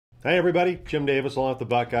Hey everybody, Jim Davis along with the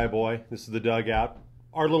Buckeye Boy. This is the Dugout,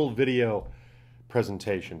 our little video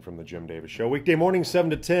presentation from the Jim Davis Show. Weekday morning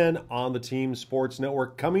 7 to 10 on the Team Sports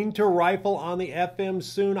Network. Coming to Rifle on the FM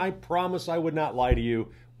soon. I promise I would not lie to you.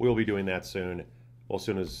 We'll be doing that soon. Well, as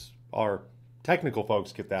soon as our technical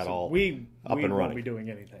folks get that up and running. We won't be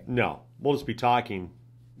doing anything. No, we'll just be talking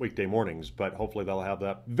weekday mornings, but hopefully they'll have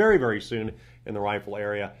that very, very soon in the Rifle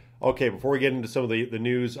area. Okay, before we get into some of the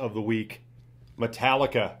news of the week,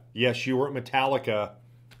 Metallica. Yes, you were at Metallica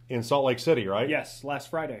in Salt Lake City, right? Yes, last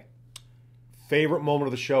Friday. Favorite moment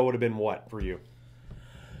of the show would have been what for you?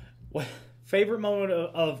 Well, favorite moment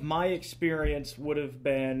of my experience would have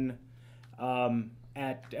been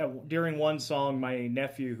during one song, my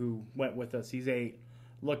nephew who went with us, he's 8,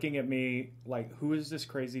 looking at me like, who is this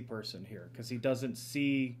crazy person here? Because he doesn't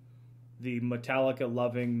see the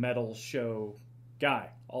Metallica-loving metal show guy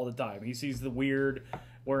all the time. He sees the weird,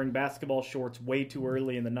 wearing basketball shorts way too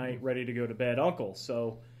early in the night, ready to go to bed uncle.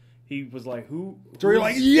 So he was like, who so you're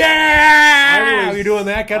like, yeah! Are you doing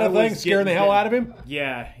that kind of thing? Scaring the hell out of him?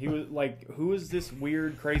 Yeah. He was like, who is this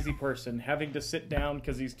weird, crazy person having to sit down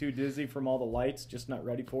because he's too dizzy from all the lights, just not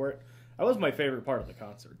ready for it? That was my favorite part of the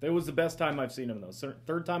concert. It was the best time I've seen him, though.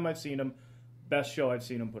 Third time I've seen him, best show I've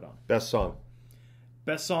seen him put on. Best song?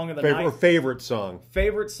 Best song of the night. Or favorite song?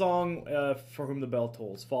 Favorite song, For Whom the Bell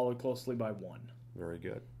Tolls, followed closely by One. Very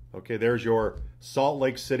good. Okay, there's your Salt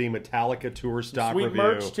Lake City Metallica tour stock Sweet review.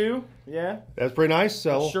 merch, too. Yeah. That's pretty nice.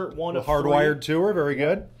 So, shirt one the of Hardwired 3. tour, very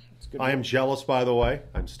good. Good I am jealous, by the way.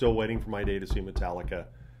 I'm still waiting for my day to see Metallica.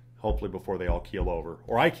 Hopefully before they all keel over.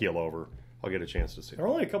 Or I keel over, I'll get a chance to see them. They're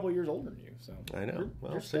only a couple of years older than you, so I know.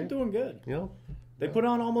 You're still doing good. You know? They put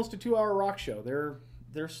on almost a 2-hour rock show. They're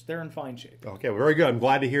in fine shape. Okay, well, very good. I'm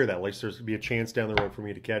glad to hear that. At least there's going to be a chance down the road for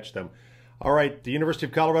me to catch them. All right, the University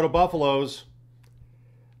of Colorado Buffaloes.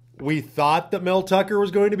 We thought that Mel Tucker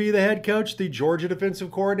was going to be the head coach, the Georgia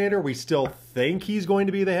defensive coordinator. We still think he's going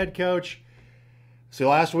to be the head coach. So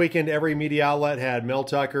last weekend, every media outlet had Mel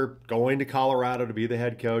Tucker going to Colorado to be the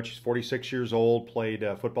head coach. He's 46 years old, played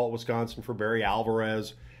football at Wisconsin for Barry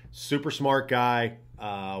Alvarez. Super smart guy.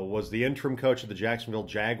 Was the interim coach of the Jacksonville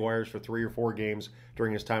Jaguars for 3 or 4 games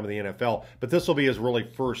during his time in the NFL. But this will be his really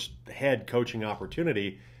first head coaching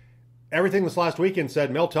opportunity. Everything this last weekend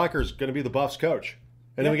said Mel Tucker's going to be the Buffs coach.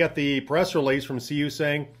 And then we got the press release from CU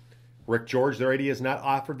saying Rick George, their AD, has not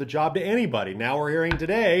offered the job to anybody. Now we're hearing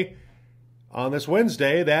today, on this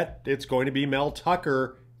Wednesday, that it's going to be Mel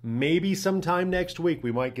Tucker. Maybe sometime next week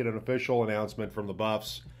we might get an official announcement from the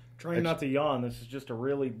Buffs. Trying not to yawn. This is just a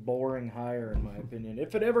really boring hire, in my opinion.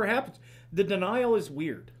 If it ever happens, the denial is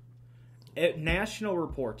weird. National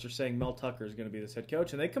reports are saying Mel Tucker is going to be this head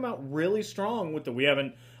coach, and they come out really strong with we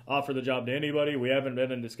haven't offered the job to anybody. We haven't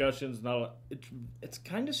been in discussions. It's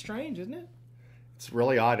kind of strange, isn't it? It's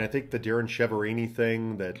really odd. And I think the Darren Cheverini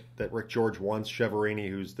thing that Rick George wants Cheverini,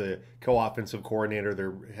 who's the co-offensive coordinator,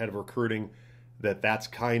 their head of recruiting, that's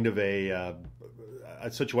kind of a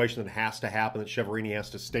situation that has to happen, that Cheverini has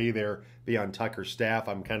to stay there, be on Tucker's staff.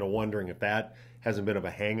 I'm kind of wondering if that hasn't been of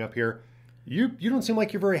a hang-up here. You don't seem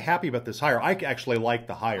like you're very happy about this hire. I actually like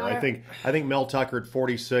the hire. I think Mel Tucker at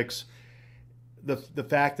 46, the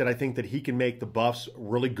fact that I think that he can make the Buffs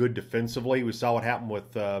really good defensively. We saw what happened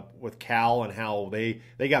with Cal and how they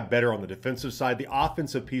got better on the defensive side. The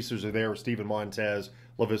offensive pieces are there with Steven Montez,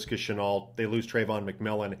 Laviska Shenault. They lose Trayvon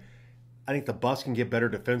McMillan. I think the Buffs can get better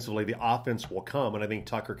defensively. The offense will come, and I think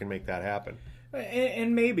Tucker can make that happen.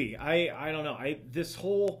 And maybe. I don't know. This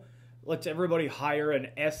whole let's everybody hire an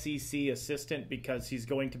SEC assistant because he's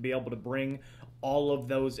going to be able to bring all of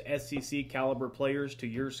those SEC caliber players to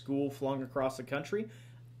your school flung across the country.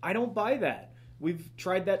 I don't buy that. We've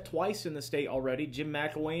tried that twice in the state already, Jim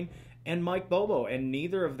McElwain and Mike Bobo, and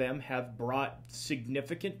neither of them have brought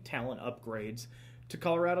significant talent upgrades to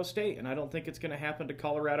Colorado State, and I don't think it's going to happen to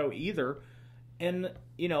Colorado either. And,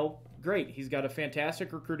 great, he's got a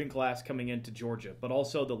fantastic recruiting class coming into Georgia, but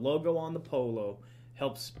also the logo on the polo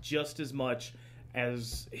helps just as much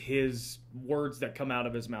as his words that come out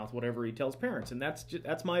of his mouth, whatever he tells parents. And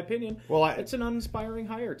that's my opinion. Well, it's an uninspiring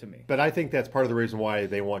hire to me. But I think that's part of the reason why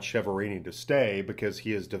they want Cheverini to stay, because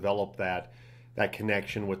he has developed that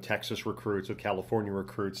connection with Texas recruits, with California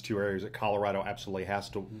recruits, 2 areas that Colorado absolutely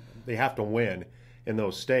have to win in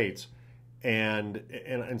those states. And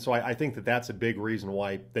so I think that's a big reason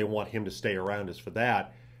why they want him to stay around, is for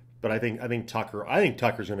that. But I think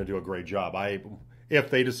Tucker's going to do a great job. If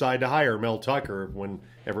they decide to hire Mel Tucker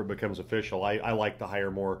whenever it becomes official, I like the hire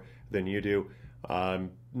more than you do.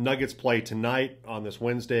 Nuggets play tonight on this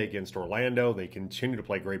Wednesday against Orlando. They continue to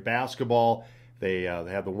play great basketball. They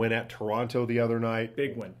had the win at Toronto the other night.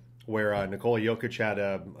 Big win. where Nikola Jokic had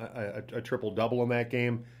a triple-double in that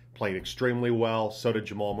game, played extremely well. So did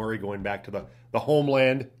Jamal Murray going back to the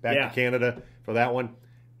homeland, back to Canada for that one.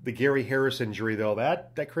 The Gary Harris injury, though,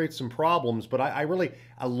 that creates some problems. But I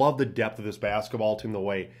love the depth of this basketball team, the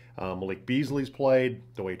way Malik Beasley's played,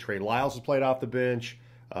 the way Trey Lyles has played off the bench.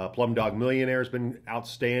 Plum Dog Millionaire has been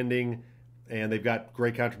outstanding. And they've got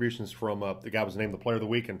great contributions from the guy who was named the Player of the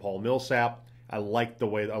Week, and Paul Millsap. I love the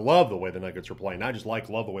way the Nuggets are playing. I just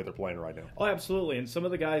love the way they're playing right now. Oh, absolutely. And some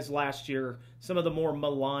of the guys last year, some of the more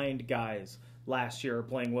maligned guys last year are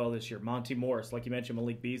playing well this year. Monty Morris, like you mentioned,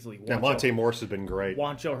 Malik Beasley. Monty Morris has been great.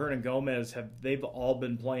 Juancho Hernan-Gomez, they've all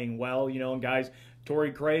been playing well, and guys,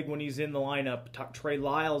 Torrey Craig when he's in the lineup, Trey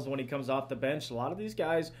Lyles when he comes off the bench. A lot of these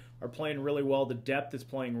guys are playing really well. The depth is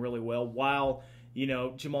playing really well, while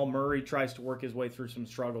Jamal Murray tries to work his way through some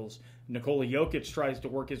struggles. Nikola Jokic tries to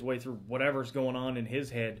work his way through whatever's going on in his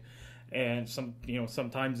head and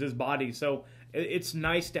sometimes his body. So it's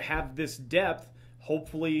nice to have this depth.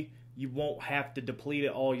 Hopefully you won't have to deplete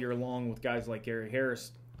it all year long with guys like Gary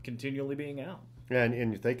Harris continually being out. Yeah,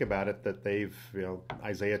 and you think about it, that they've,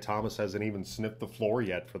 Isaiah Thomas hasn't even sniffed the floor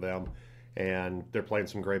yet for them, and they're playing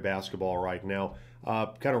some great basketball right now.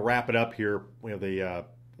 Kind of wrap it up here. The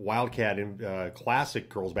Wildcat Classic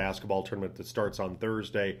girls basketball tournament that starts on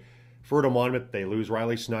Thursday. Fruita Monument, they lose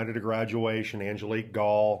Riley Snyder to graduation, Angelique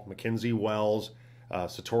Gall, Mackenzie Wells,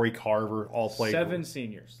 Satori Carver, all played. 7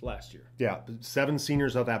 seniors last year. Yeah, 7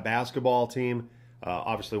 seniors of that basketball team.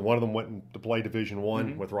 Obviously, one of them went to play Division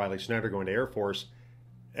I with Riley Snyder going to Air Force.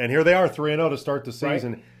 And here they are, 3-0 to start the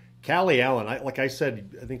season. Right. Callie Allen, like I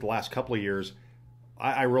said, I think the last couple of years,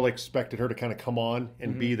 I really expected her to kind of come on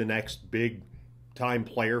and be the next big time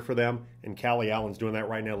player for them, and Callie Allen's doing that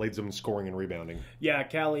right now, leads them in scoring and rebounding. Yeah,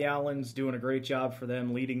 Callie Allen's doing a great job for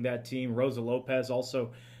them, leading that team. Rosa Lopez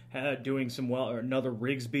also doing some well. Another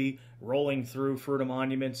Rigsby rolling through Fruita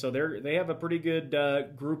Monument. So they have a pretty good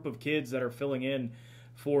group of kids that are filling in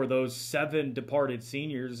for those 7 departed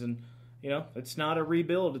seniors, and it's not a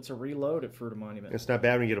rebuild, it's a reload at Fruita Monument. It's not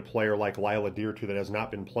bad when you get a player like Lila Deertu that has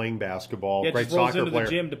not been playing basketball. Yeah, great just rolls soccer into player.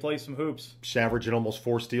 the gym to play some hoops. She's averaging almost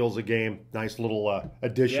 4 steals a game. Nice little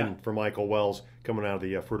addition for Michael Wells coming out of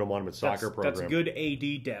the Fruita Monument soccer program. That's good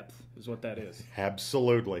AD depth is what that is.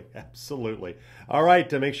 Absolutely. All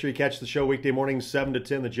right, make sure you catch the show weekday mornings 7 to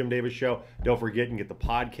 10, the Jim Davis Show. Don't forget, you can get the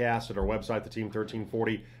podcast at our website,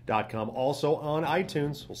 theteam1340.com. Also on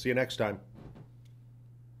iTunes. We'll see you next time.